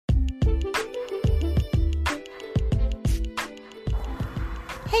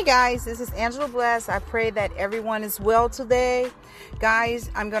Hey guys, this is Angela Bless. I pray that everyone is well today.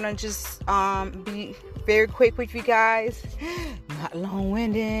 Guys, I'm going to just be very quick with you guys. Not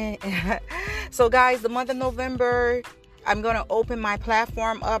long-winded. So guys, the month of November, I'm going to open my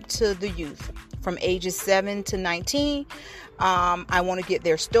platform up to the youth from ages 7 to 19. I want to get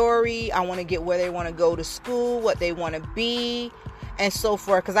their story. I want to get where they want to go to school, what they want to be, and so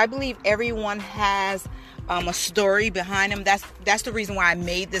forth. Because I believe everyone has a story behind them. That's the reason why I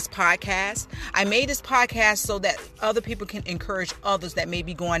made this podcast. I made this podcast so that other people can encourage others that may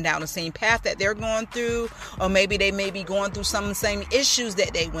be going down the same path that they're going through, or maybe they may be going through some of the same issues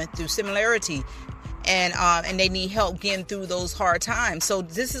that they went through, similarity, and they need help getting through those hard times. So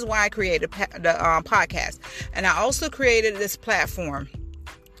this is why I created the podcast, and I also created this platform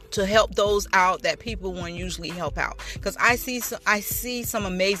to help those out that people won't usually help out, because I see some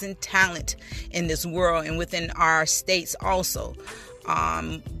amazing talent in this world and within our states also.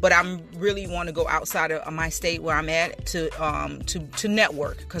 But I really want to go outside of my state where I'm at to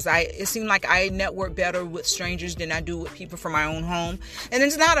network, because it seems like I network better with strangers than I do with people from my own home, and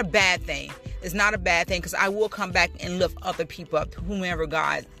it's not a bad thing. It's not a bad thing, because I will come back and lift other people up, whomever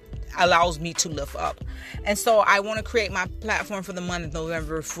God allows me to lift up. And so I want to create my platform for the month of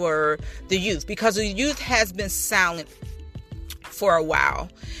November for the youth, because the youth has been silent for a while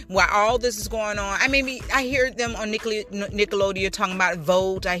all this is going on. I hear them on Nickelodeon talking about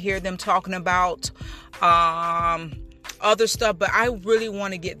Vote. I hear them talking about other stuff, but I really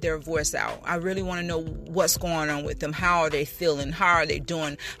want to get their voice out. I really want to know what's going on with them. How are they feeling? How are they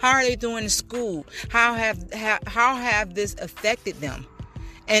doing? How are they doing in school? How have this affected them?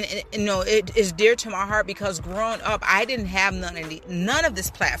 And you know, it is dear to my heart, because growing up, I didn't have none of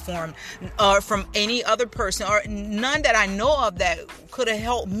this platform from any other person, or none that I know of that could have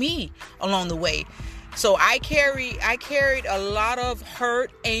helped me along the way. So I carried a lot of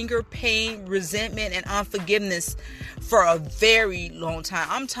hurt, anger, pain, resentment, and unforgiveness for a very long time.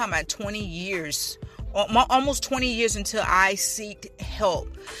 I'm talking about 20 years. Almost 20 years until I seek help.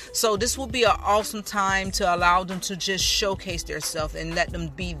 So this will be an awesome time to allow them to just showcase themselves and let them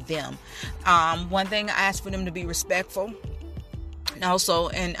be them. One thing, I ask for them to be respectful, and also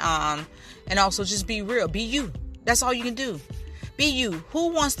just be real. Be you. That's all you can do. Be you. Who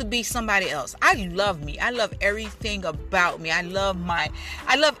wants to be somebody else? I love me. I love everything about me. I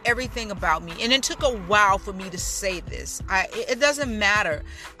love everything about me. And it took a while for me to say this. It doesn't matter.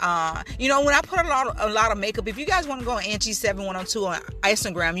 When I put a lot of makeup, if you guys want to go on Angie7102 on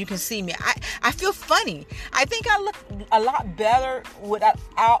Instagram, you can see me. I feel funny. I think I look a lot better without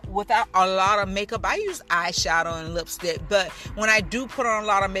a lot of makeup. I use eyeshadow and lipstick, but when I do put on a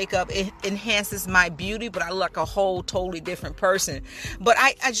lot of makeup, it enhances my beauty, but I look a whole totally different person. But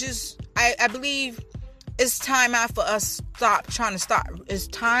I believe it's time out for us It's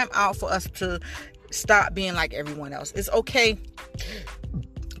time out for us to stop being like everyone else. It's okay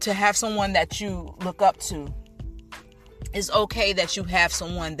to have someone that you look up to. It's okay that you have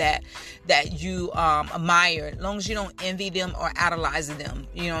someone that you admire, as long as you don't envy them or idolize them.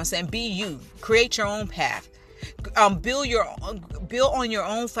 You know what I'm saying? Be you. Create your own path. Build on your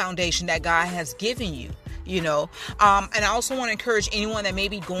own foundation that God has given you. And I also want to encourage anyone that may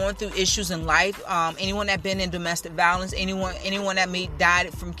be going through issues in life, anyone that been in domestic violence, anyone that may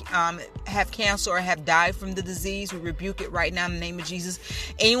died from have cancer or have died from the disease, we rebuke it right now in the name of Jesus.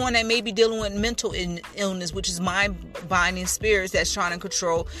 Anyone that may be dealing with mental illness, which is mind-binding spirits that's trying to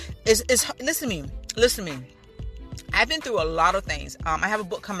control, listen to me. I've been through a lot of things. I have a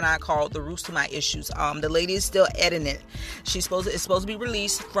book coming out called The Roots to My Issues. The lady is still editing it. It's supposed to be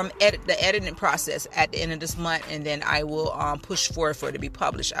released from the editing process at the end of this month, and then I will push for it to be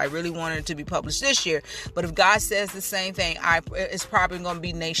published. I really wanted it to be published this year, but if God says the same thing, it's probably going to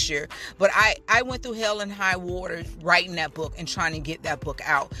be next year. But I went through hell and high water writing that book and trying to get that book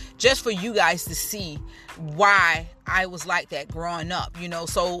out, just for you guys to see why I was like that growing up.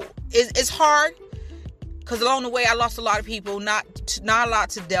 So it's hard. Because along the way, I lost a lot of people, not a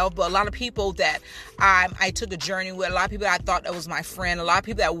lot to death, but a lot of people that I took a journey with, a lot of people that I thought that was my friend, a lot of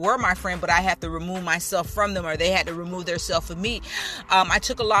people that were my friend, but I had to remove myself from them, or they had to remove themselves from me. I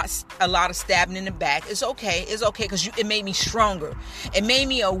took a lot of stabbing in the back. It's okay, because it made me stronger. It made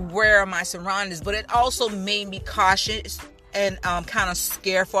me aware of my surroundings, but it also made me cautious and kind of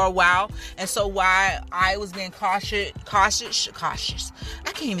scared for a while. And so while I was being cautious,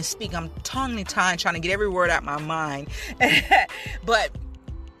 I can't even speak. I'm tongue-tied trying to get every word out my mind. But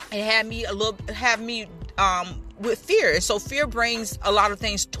it had me with fear. And so fear brings a lot of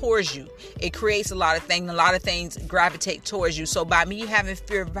things towards you. It creates a lot of things gravitate towards you. So by me having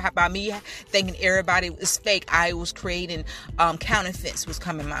fear, by me thinking everybody is fake, I was creating counterfeits was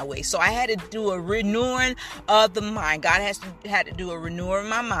coming my way. So I had to do a renewing of the mind. God had to do a renewing of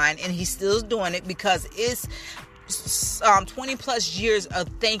my mind, and He's still doing it, because it's 20 plus years of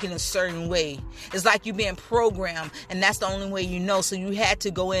thinking a certain way. It's like you being programmed, and that's the only way you know. So you had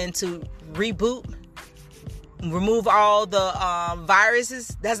to go in to reboot, remove all the viruses.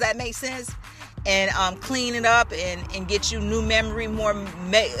 Does that make sense? And clean it up and get you new memory, more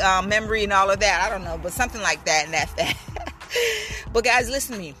memory and all of that. I don't know, but something like that and that. But guys,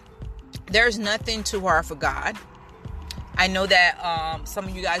 listen to me. There's nothing too hard for God. I know that some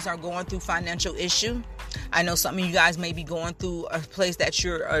of you guys are going through financial issue. I know some of you guys may be going through a place that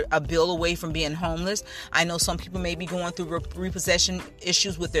you're a bill away from being homeless. I know some people may be going through repossession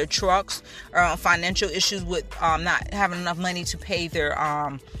issues with their trucks, or financial issues with not having enough money to pay their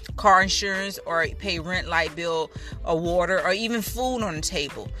car insurance, or pay rent, light bill, or water, or even food on the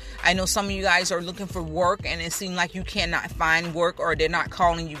table. I know some of you guys are looking for work, and it seems like you cannot find work, or they're not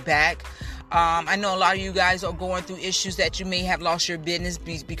calling you back. I know a lot of you guys are going through issues that you may have lost your business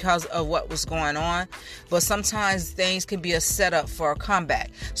because of what was going on. But sometimes things can be a setup for a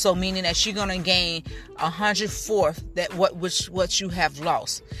comeback. So meaning that you're going to gain 100/4 that what you have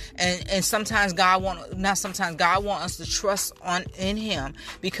lost. And sometimes God wants us to trust in Him,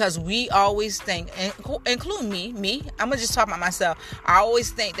 because we always think, including me, I'm going to just talk about myself. I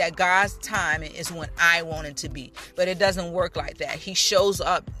always think that God's timing is when I want it to be. But it doesn't work like that. He shows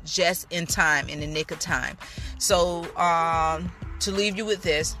up just in time, in the nick of time. So to leave you with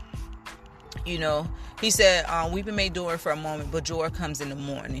this, He said, weeping may endure for a moment, but joy comes in the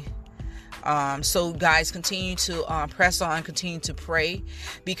morning. So guys, continue to press on, continue to pray,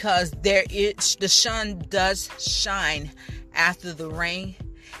 because the sun does shine after the rain.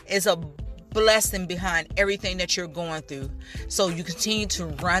 It's a blessing behind everything that you're going through. So you continue to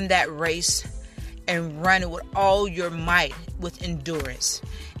run that race, and run it with all your might, with endurance.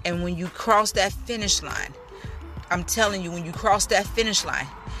 And when you cross that finish line, I'm telling you, when you cross that finish line,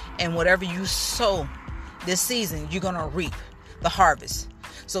 and whatever you sow this season, you're going to reap the harvest.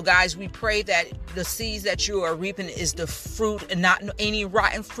 So guys, we pray that the seeds that you are reaping is the fruit, and not any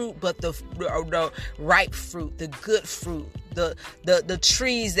rotten fruit, but the ripe fruit, the good fruit, the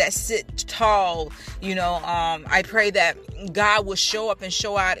trees that sit tall. I pray that God will show up and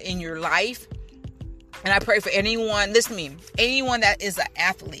show out in your life. And I pray for anyone, listen to me, anyone that is an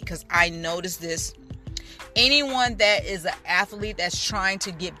athlete, because I noticed this. Anyone that is an athlete that's trying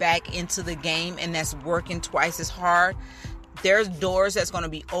to get back into the game and that's working twice as hard, there's doors that's going to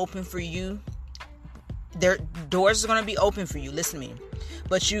be open for you. There doors are going to be open for you. Listen to me.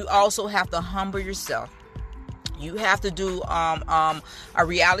 But you also have to humble yourself. You have to do a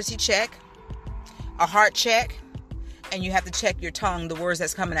reality check, a heart check. And you have to check your tongue, the words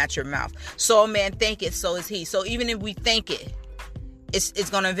that's coming out your mouth. So a man think it, so is he. So even if we think it, it's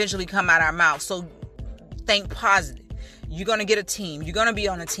going to eventually come out our mouth. So think positive. You're going to get a team. You're going to be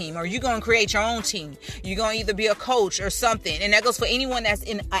on a team, or you're going to create your own team. You're going to either be a coach or something. And that goes for anyone that's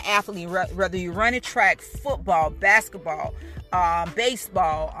in an athlete, whether you run a track, football, basketball,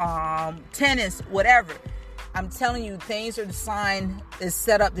 baseball, tennis, whatever. I'm telling you, things are designed, is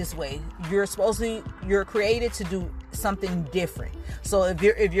set up this way. You're created to do something different. So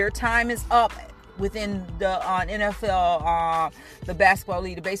if your time is up within the NFL, the basketball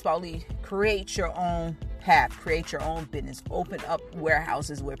league, the baseball league, create your own path, create your own business, open up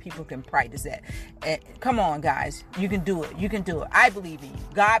warehouses where people can practice at. And come on, guys, you can do it. You can do it. I believe in you.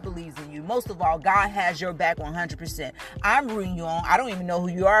 God believes in you. Most of all, God has your back 100%. I'm rooting you on. I don't even know who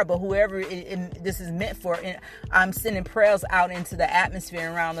you are, but whoever this is meant for, I'm sending prayers out into the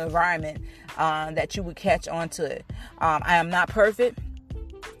atmosphere around the environment, that you would catch on to it. I am not perfect.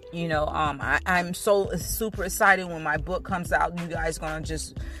 I'm so super excited when my book comes out. You guys gonna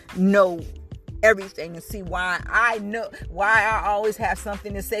just know everything and see why I always have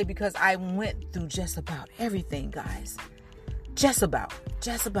something to say, because I went through just about everything, guys. Just about.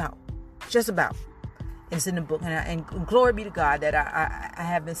 It's in the book, and glory be to God that I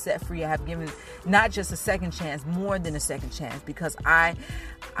have been set free. I have given not just a second chance, more than a second chance, because I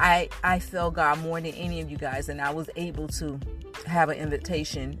felt God more than any of you guys, and I was able to have an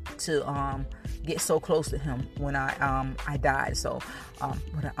invitation to get so close to Him when I died. So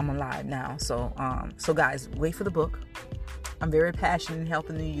but I'm alive now. So guys, wait for the book. I'm very passionate in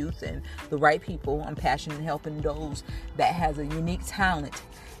helping the youth and the right people. I'm passionate in helping those that has a unique talent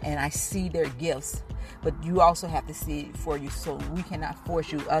and I see their gifts. But you also have to see it for you. So we cannot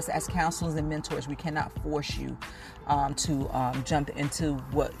force you. Us as counselors and mentors, we cannot force you to jump into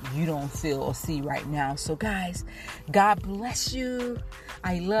what you don't feel or see right now. So guys, God bless you.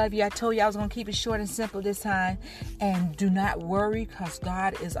 I love you. I told you I was going to keep it short and simple this time. And do not worry, because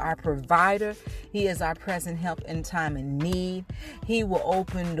God is our provider. He is our present help in time of need. He will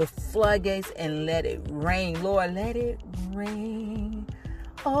open the floodgates and let it rain. Lord, let it rain.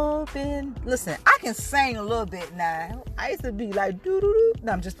 Open. Listen, I can sing a little bit now. I used to be like doo-doo-doo.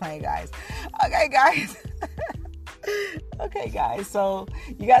 No, I'm just playing, guys. Okay, guys. Okay, guys. So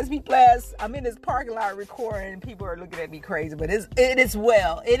you guys be blessed. I'm in this parking lot recording, and people are looking at me crazy, but it is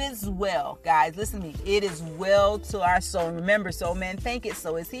well. It is well, guys. Listen to me. It is well to our soul. And remember, so man, think it.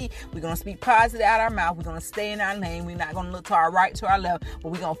 So is he. We're gonna speak positive out our mouth. We're gonna stay in our lane. We're not gonna look to our right, to our left,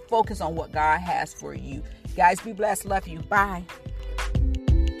 but we're gonna focus on what God has for you. Guys, be blessed. Love you. Bye.